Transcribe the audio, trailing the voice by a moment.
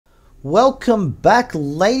Welcome back,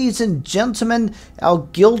 ladies and gentlemen. Our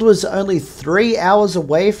guild was only 3 hours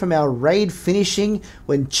away from our raid finishing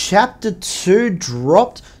when Chapter 2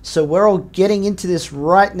 dropped, so we're all getting into this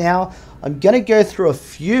right now. I'm going to go through a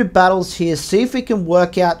few battles here, see if we can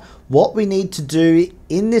work out what we need to do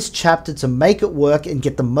in this chapter to make it work and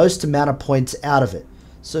get the most amount of points out of it.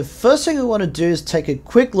 So first thing we want to do is take a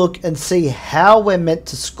quick look and see how we're meant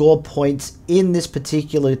to score points in this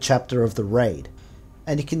particular chapter of the raid.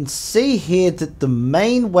 And you can see here that the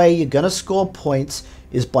main way you're going to score points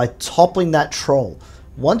is by toppling that troll.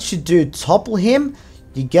 Once you do topple him,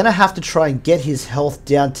 you're going to have to try and get his health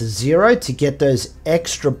down to 0 to get those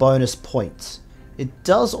extra bonus points. It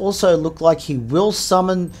does also look like he will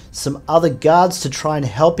summon some other guards to try and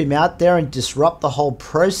help him out there and disrupt the whole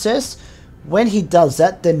process. When he does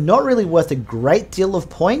that, they're not really worth a great deal of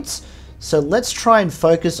points. So let's try and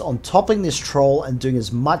focus on toppling this troll and doing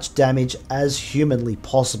as much damage as humanly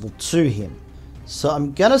possible to him. So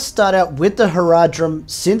I'm going to start out with the Haradrim,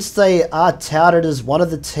 since they are touted as one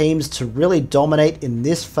of the teams to really dominate in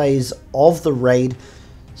this phase of the raid.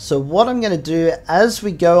 So what I'm going to do as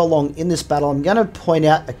we go along in this battle, I'm going to point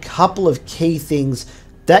out a couple of key things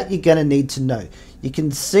that you're going to need to know. You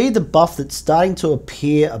can see the buff that's starting to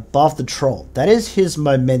appear above the troll. That is his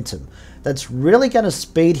momentum. That's really going to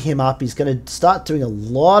speed him up. He's going to start doing a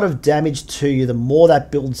lot of damage to you the more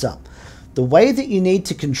that builds up. The way that you need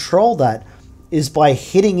to control that is by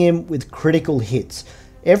hitting him with critical hits.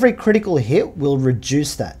 Every critical hit will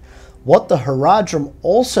reduce that. What the Haradrim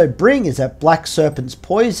also bring is that Black Serpent's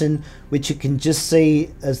Poison, which you can just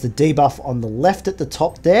see as the debuff on the left at the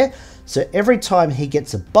top there. So every time he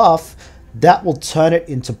gets a buff, that will turn it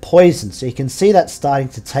into poison. So you can see that starting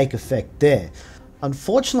to take effect there.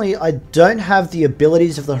 Unfortunately, I don't have the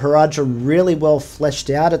abilities of the Haradrim really well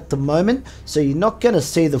fleshed out at the moment, so you're not going to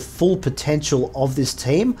see the full potential of this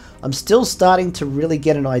team. I'm still starting to really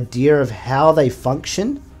get an idea of how they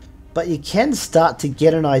function, but you can start to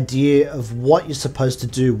get an idea of what you're supposed to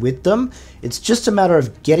do with them. It's just a matter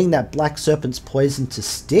of getting that Black Serpent's Poison to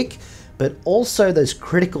stick, but also those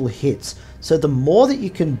critical hits. So the more that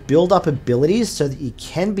you can build up abilities so that you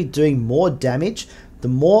can be doing more damage, the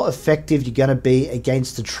more effective you're going to be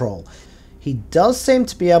against the troll. He does seem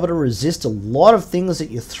to be able to resist a lot of things that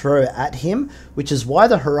you throw at him, which is why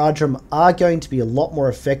the Haradrim are going to be a lot more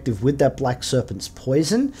effective with that Black Serpent's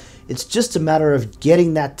Poison. It's just a matter of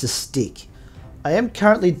getting that to stick. I am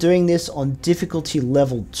currently doing this on difficulty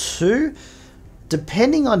level 2.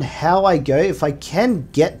 Depending on how I go, if I can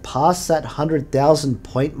get past that 100,000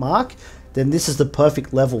 point mark, then this is the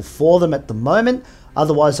perfect level for them at the moment.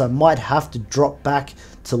 Otherwise, I might have to drop back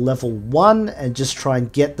to level 1 and just try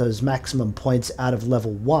and get those maximum points out of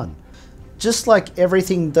level 1. Just like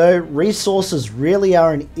everything though, resources really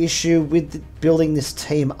are an issue with building this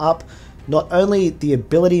team up. Not only the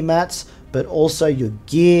ability mats, but also your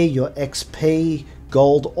gear, your XP,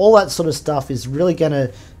 gold, all that sort of stuff is really going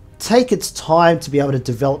to take its time to be able to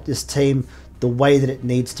develop this team the way that it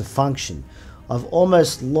needs to function. I've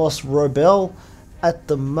almost lost Robel at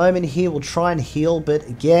the moment here. We'll try and heal, but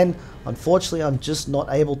again, unfortunately, I'm just not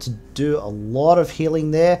able to do a lot of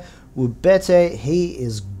healing there. Ubete, he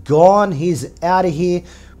is gone. He's out of here,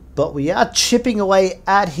 but we are chipping away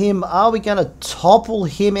at him. Are we going to topple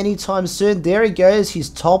him anytime soon? There he goes. He's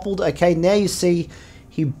toppled. Okay, now you see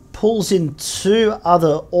he pulls in 2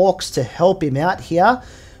 other orcs to help him out here.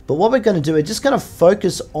 But what we're going to do, we're just going to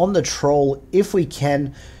focus on the troll if we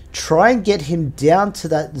can. Try and get him down to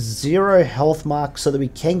that 0 health mark so that we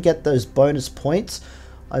can get those bonus points.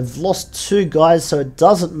 I've lost 2 guys, so it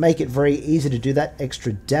doesn't make it very easy to do that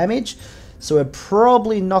extra damage. So we're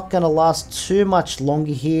probably not going to last too much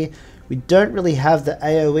longer here. We don't really have the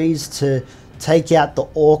AoEs to take out the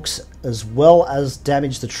orcs as well as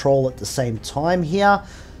damage the troll at the same time here.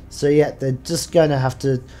 So yeah, they're just going to have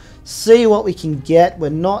to see what we can get. We're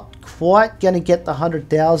not quite going to get the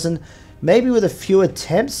 100,000. Maybe with a few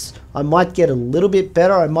attempts, I might get a little bit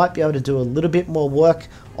better. I might be able to do a little bit more work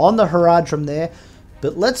on the Haradrim there.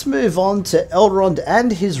 But let's move on to Elrond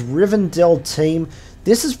and his Rivendell team.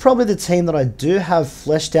 This is probably the team that I do have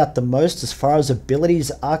fleshed out the most as far as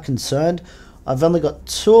abilities are concerned. I've only got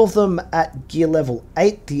 2 of them at gear level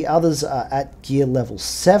 8. The others are at gear level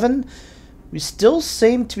 7. We still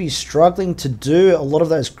seem to be struggling to do a lot of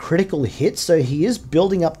those critical hits, so he is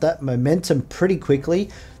building up that momentum pretty quickly.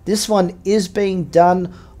 This one is being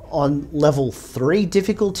done on level 3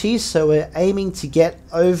 difficulty, so we're aiming to get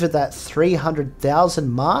over that 300,000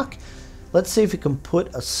 mark. Let's see if we can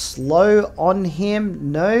put a slow on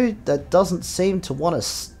him. No, that doesn't seem to want to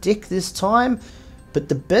stick this time. But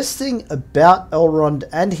the best thing about Elrond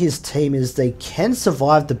and his team is they can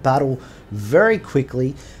survive the battle very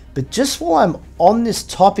quickly. But just while I'm on this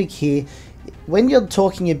topic here, when you're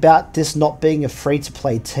talking about this not being a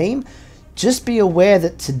free-to-play team, just be aware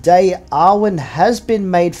that today Arwen has been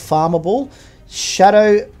made farmable.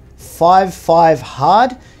 Shadow 5/5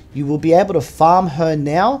 hard. You will be able to farm her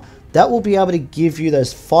now. That will be able to give you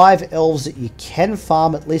those 5 elves that you can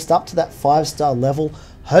farm at least up to that 5-star level.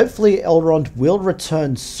 Hopefully Elrond will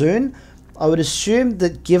return soon. I would assume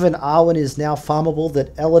that given Arwen is now farmable,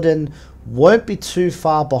 that Elladan won't be too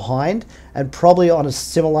far behind, and probably on a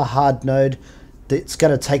similar hard node that's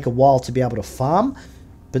going to take a while to be able to farm.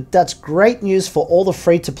 But that's great news for all the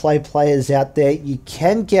free-to-play players out there. You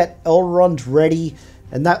can get Elrond ready,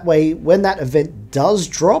 and that way when that event does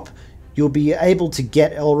drop, you'll be able to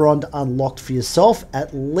get Elrond unlocked for yourself,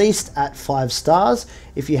 at least at 5 stars.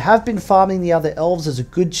 If you have been farming the other elves, there's a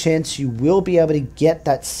good chance you will be able to get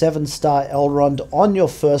that 7-star Elrond on your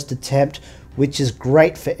first attempt, which is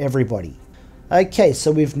great for everybody. Okay,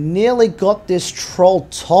 so we've nearly got this troll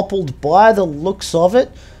toppled by the looks of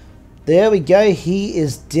it. There we go, he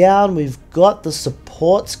is down. We've got the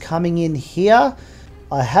supports coming in here.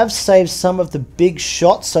 I have saved some of the big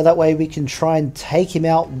shots so that way we can try and take him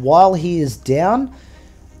out while he is down.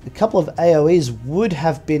 A couple of AoEs would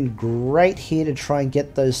have been great here to try and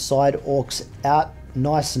get those side orcs out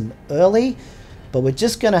nice and early, but we're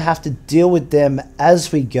just going to have to deal with them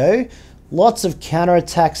as we go. Lots of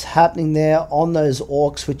counterattacks happening there on those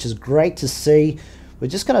orcs, which is great to see. We're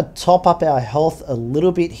just going to top up our health a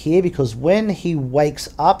little bit here because when he wakes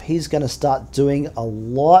up, he's going to start doing a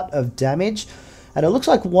lot of damage. And it looks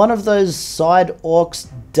like one of those side orcs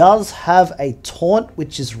does have a taunt,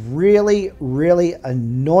 which is really, really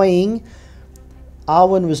annoying.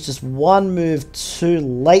 Arwen was just one move too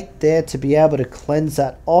late there to be able to cleanse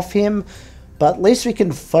that off him. But at least we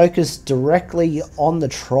can focus directly on the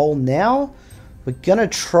troll now. We're going to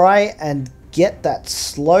try and get that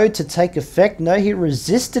slow to take effect. No, he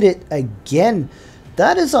resisted it again.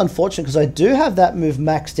 That is unfortunate because I do have that move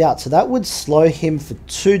maxed out. So that would slow him for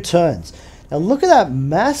 2 turns. Now look at that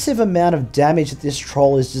massive amount of damage that this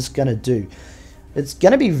troll is just going to do. It's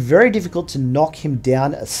going to be very difficult to knock him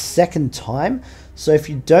down a second time. So if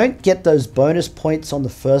you don't get those bonus points on the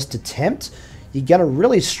first attempt, you're going to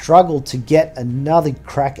really struggle to get another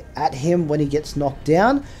crack at him when he gets knocked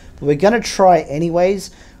down. But we're going to try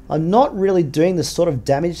anyways. I'm not really doing the sort of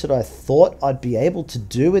damage that I thought I'd be able to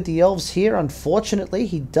do with the elves here. Unfortunately,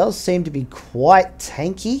 he does seem to be quite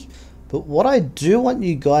tanky. But what I do want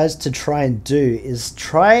you guys to try and do is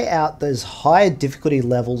try out those higher difficulty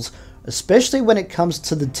levels, especially when it comes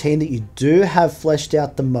to the team that you do have fleshed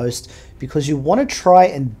out the most, because you want to try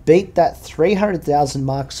and beat that 300,000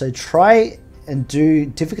 mark. So try and do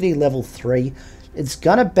difficulty level 3. It's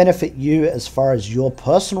going to benefit you as far as your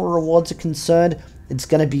personal rewards are concerned. It's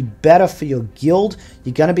going to be better for your guild.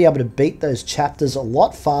 You're going to be able to beat those chapters a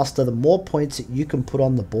lot faster the more points that you can put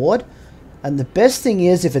on the board. And the best thing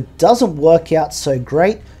is, if it doesn't work out so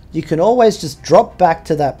great, you can always just drop back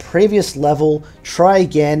to that previous level, try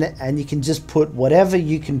again, and you can just put whatever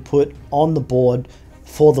you can put on the board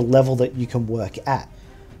for the level that you can work at.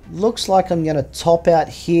 Looks like I'm going to top out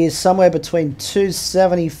here somewhere between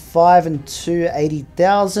 275 and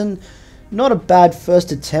 280,000. Not a bad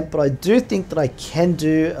first attempt, but I do think that I can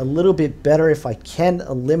do a little bit better if I can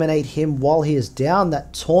eliminate him while he is down.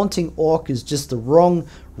 That taunting orc is just the wrong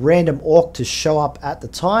random orc to show up at the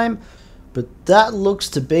time. But that looks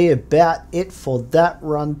to be about it for that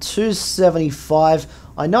run. 275.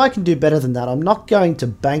 I know I can do better than that. I'm not going to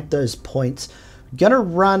bank those points. I'm going to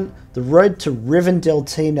run the Road to Rivendell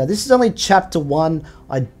team. Now, this is only Chapter 1.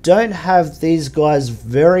 I don't have these guys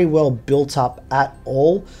very well built up at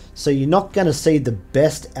all, so you're not going to see the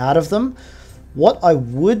best out of them. What I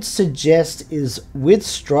would suggest is with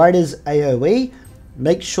Strider's AoE,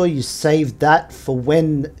 make sure you save that for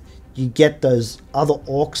when you get those other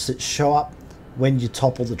orcs that show up when you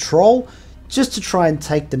topple the troll, just to try and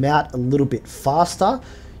take them out a little bit faster.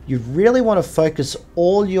 You really want to focus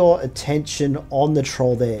all your attention on the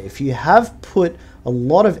troll there. If you have put a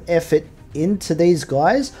lot of effort into these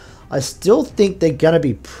guys, I still think they're going to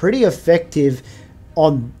be pretty effective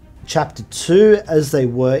on Chapter 2 as they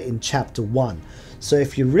were in Chapter 1. So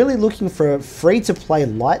if you're really looking for a free-to-play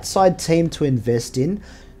light side team to invest in,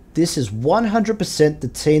 this is 100% the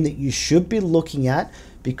team that you should be looking at,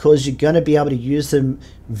 because you're going to be able to use them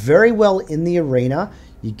very well in the arena.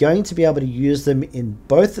 You're going to be able to use them in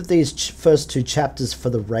both of these first 2 chapters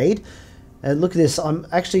for the raid. And look at this, I'm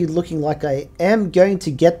actually looking like I am going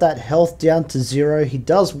to get that health down to 0. He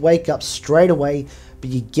does wake up straight away, but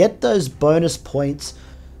you get those bonus points.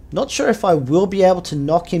 Not sure if I will be able to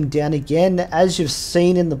knock him down again. As you've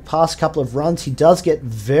seen in the past couple of runs, he does get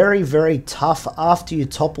very, very tough after you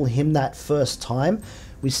topple him that first time.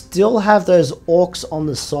 We still have those orcs on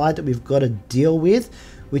the side that we've got to deal with,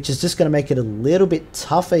 which is just going to make it a little bit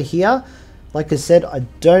tougher here. Like I said, I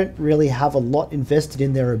don't really have a lot invested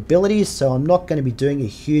in their abilities, so I'm not going to be doing a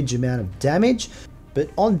huge amount of damage. But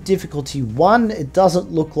on difficulty 1, it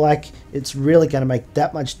doesn't look like it's really going to make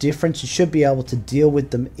that much difference. You should be able to deal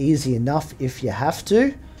with them easy enough if you have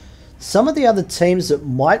to. Some of the other teams that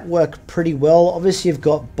might work pretty well, obviously you've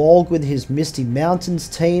got Bolg with his Misty Mountains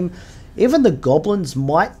team. Even the Goblins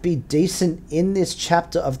might be decent in this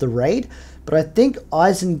chapter of the raid, but I think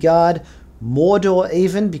Isengard, Mordor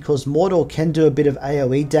even, because Mordor can do a bit of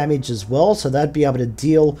AoE damage as well, so they'd be able to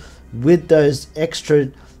deal with those extra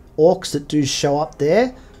orcs that do show up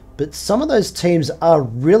there. But some of those teams are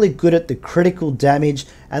really good at the critical damage,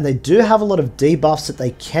 and they do have a lot of debuffs that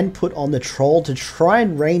they can put on the troll to try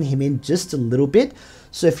and rein him in just a little bit.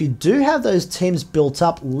 So if you do have those teams built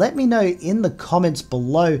up, let me know in the comments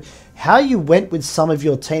below how you went with some of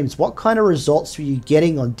your teams. What kind of results were you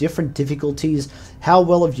getting on different difficulties? How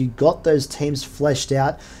well have you got those teams fleshed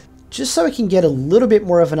out? Just so we can get a little bit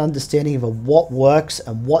more of an understanding of what works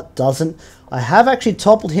and what doesn't. I have actually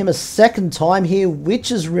toppled him a second time here,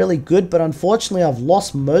 which is really good, but unfortunately I've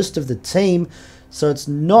lost most of the team, so it's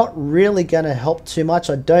not really going to help too much.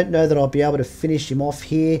 I don't know that I'll be able to finish him off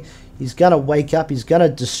here. He's going to wake up, he's going to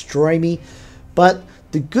destroy me, but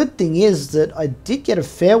the good thing is that I did get a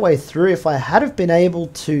fair way through. If I had have been able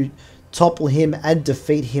to topple him and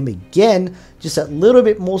defeat him again, just that little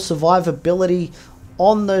bit more survivability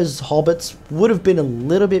on those hobbits would have been a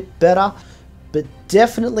little bit better. But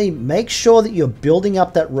definitely make sure that you're building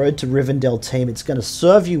up that Road to Rivendell team. It's going to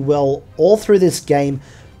serve you well all through this game.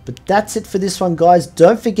 But that's it for this one, guys.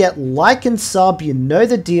 Don't forget, like and sub. You know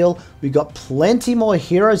the deal. We've got plenty more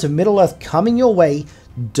Heroes of Middle-earth coming your way.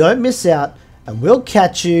 Don't miss out, and we'll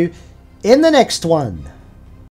catch you in the next one.